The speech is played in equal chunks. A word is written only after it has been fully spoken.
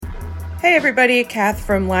Hey everybody, Kath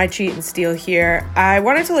from Lie, Cheat, and Steal here. I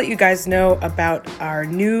wanted to let you guys know about our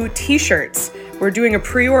new t-shirts. We're doing a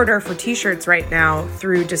pre-order for t-shirts right now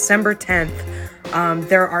through December 10th.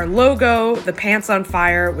 They're our logo, the pants on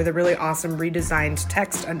fire, with a really awesome redesigned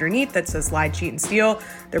text underneath that says Lie, Cheat, and Steal.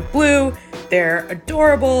 They're blue, they're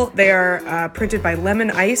adorable, they are printed by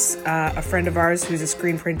Lemon Ice, a friend of ours who's a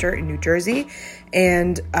screen printer in New Jersey.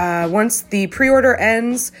 And once the pre-order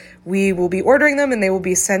ends, we will be ordering them and they will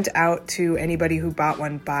be sent out to anybody who bought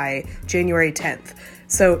one by January 10th.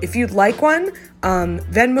 So if you'd like one,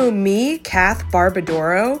 Venmo me, Kath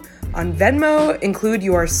Barbadoro. On Venmo, include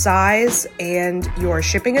your size and your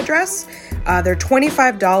shipping address. They're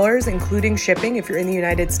 $25, including shipping if you're in the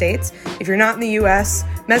United States. If you're not in the US,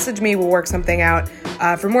 message me, we'll work something out.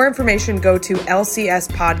 For more information, go to LCS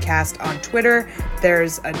Podcast on Twitter.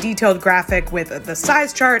 There's a detailed graphic with the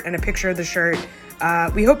size chart and a picture of the shirt.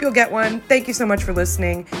 We hope you'll get one. Thank you so much for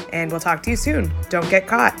listening, and we'll talk to you soon. Don't get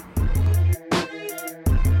caught.